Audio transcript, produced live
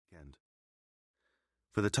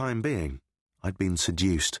For the time being, I'd been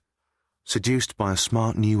seduced. Seduced by a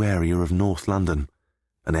smart new area of North London.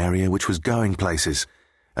 An area which was going places.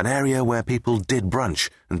 An area where people did brunch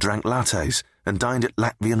and drank lattes and dined at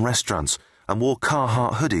Latvian restaurants and wore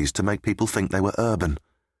Carhartt hoodies to make people think they were urban.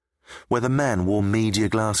 Where the men wore media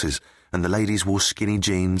glasses and the ladies wore skinny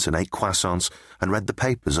jeans and ate croissants and read the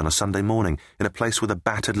papers on a Sunday morning in a place with a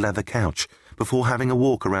battered leather couch before having a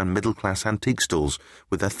walk around middle-class antique stalls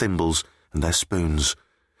with their thimbles and their spoons.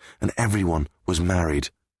 And everyone was married.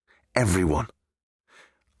 Everyone.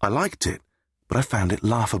 I liked it, but I found it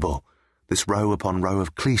laughable, this row upon row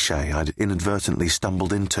of cliché I'd inadvertently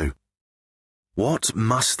stumbled into. "What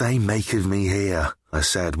must they make of me here?" I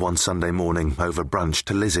said one Sunday morning over brunch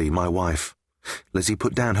to Lizzie, my wife. Lizzie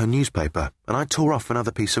put down her newspaper, and I tore off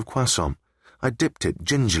another piece of croissant. I dipped it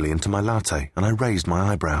gingerly into my latte, and I raised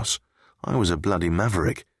my eyebrows. I was a bloody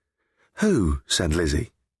maverick. "Who?" said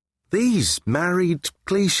Lizzie. "These married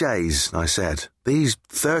clichés," I said. "These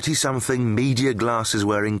 30-something media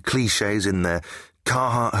glasses-wearing clichés in their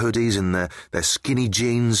Carhartt hoodies and their skinny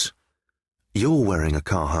jeans." "You're wearing a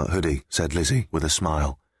Carhartt hoodie," said Lizzie with a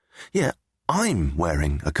smile. "Yeah, I'm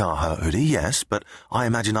wearing a Carhartt hoodie, yes, but I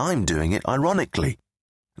imagine I'm doing it ironically.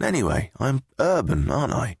 And anyway, I'm urban,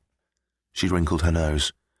 aren't I?" She wrinkled her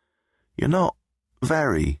nose. "You're not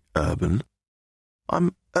very urban."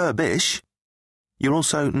 "I'm urbish." "You're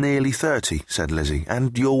also nearly 30, said Lizzie,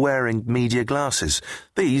 "and you're wearing media glasses."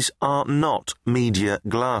 "These are not media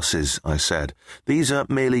glasses," I said. "These are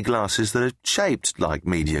merely glasses that are shaped like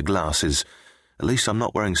media glasses. At least I'm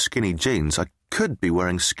not wearing skinny jeans. I could be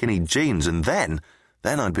wearing skinny jeans, and then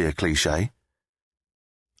I'd be a cliché."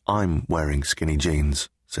 "I'm wearing skinny jeans,"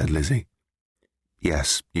 said Lizzie.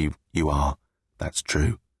 "Yes, you are. That's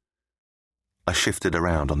true." I shifted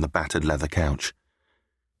around on the battered leather couch.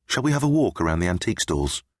 "Shall we have a walk around the antique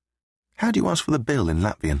stalls? How do you ask for the bill in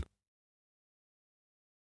Latvian?"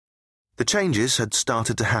 The changes had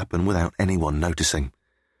started to happen without anyone noticing,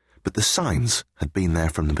 but the signs had been there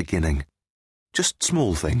from the beginning. Just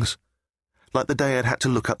small things, like the day I'd had to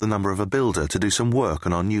look up the number of a builder to do some work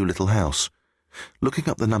on our new little house. Looking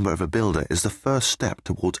up the number of a builder is the first step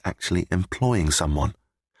towards actually employing someone.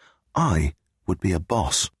 I would be a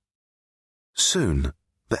boss. Soon,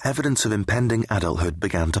 the evidence of impending adulthood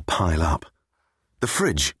began to pile up. The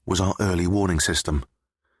fridge was our early warning system.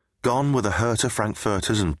 Gone were the Herta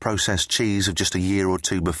Frankfurters and processed cheese of just a year or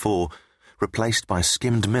two before, replaced by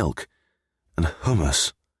skimmed milk and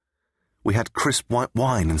hummus. We had crisp white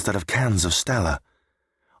wine instead of cans of Stella.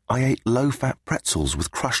 I ate low-fat pretzels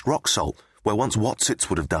with crushed rock salt where once Wotsits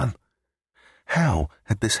would have done. How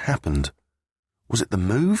had this happened? Was it the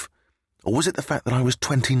move? Or was it the fact that I was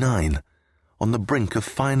 29? On the brink of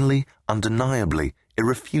finally, undeniably,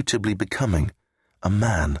 irrefutably becoming a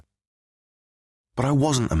man. But I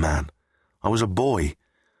wasn't a man. I was a boy.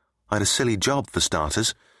 I had a silly job, for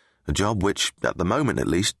starters, a job which, at the moment at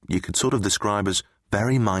least, you could sort of describe as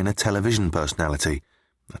very minor television personality.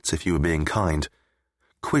 That's if you were being kind.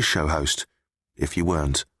 Quiz show host, if you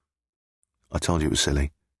weren't. I told you it was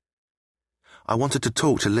silly. I wanted to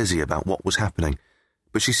talk to Lizzie about what was happening,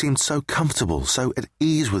 but she seemed so comfortable, so at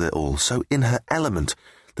ease with it all, so in her element,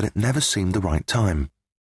 that it never seemed the right time.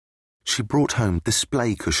 She brought home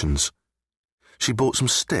display cushions. She bought some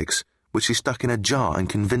sticks, which she stuck in a jar and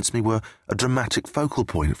convinced me were a dramatic focal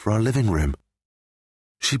point for our living room.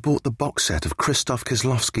 She bought the box set of Krzysztof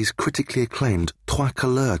Kieślowski's critically acclaimed Trois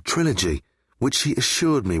Couleurs trilogy, which she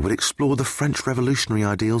assured me would explore the French revolutionary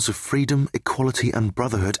ideals of freedom, equality and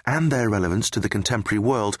brotherhood and their relevance to the contemporary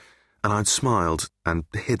world, and I'd smiled and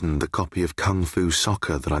hidden the copy of Kung Fu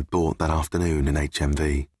Soccer that I'd bought that afternoon in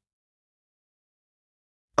HMV.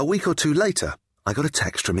 A week or two later, I got a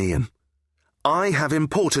text from Ian. "I have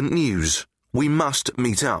important news. We must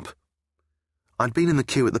meet up." I'd been in the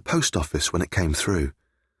queue at the post office when it came through.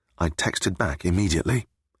 I'd texted back immediately.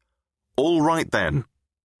 "All right then."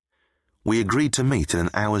 We agreed to meet in an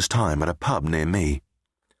hour's time at a pub near me.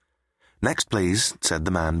 "Next, please," said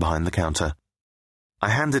the man behind the counter. I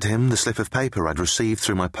handed him the slip of paper I'd received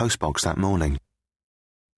through my postbox that morning.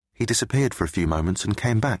 He disappeared for a few moments and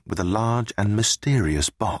came back with a large and mysterious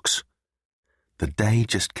box. The day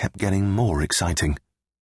just kept getting more exciting.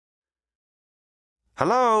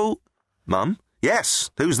 "Hello? Mum? Yes,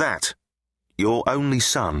 who's that?" "Your only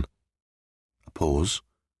son." A pause.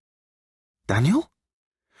 "Daniel?"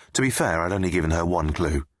 To be fair, I'd only given her one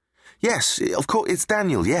clue. "Yes, of course, it's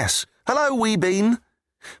Daniel, yes. Hello, wee bean."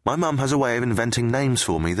 My mum has a way of inventing names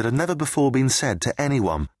for me that had never before been said to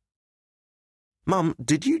anyone. "Mum,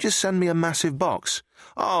 did you just send me a massive box?"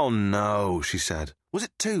 "Oh, no," she said. "Was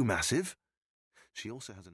it too massive?" She also has a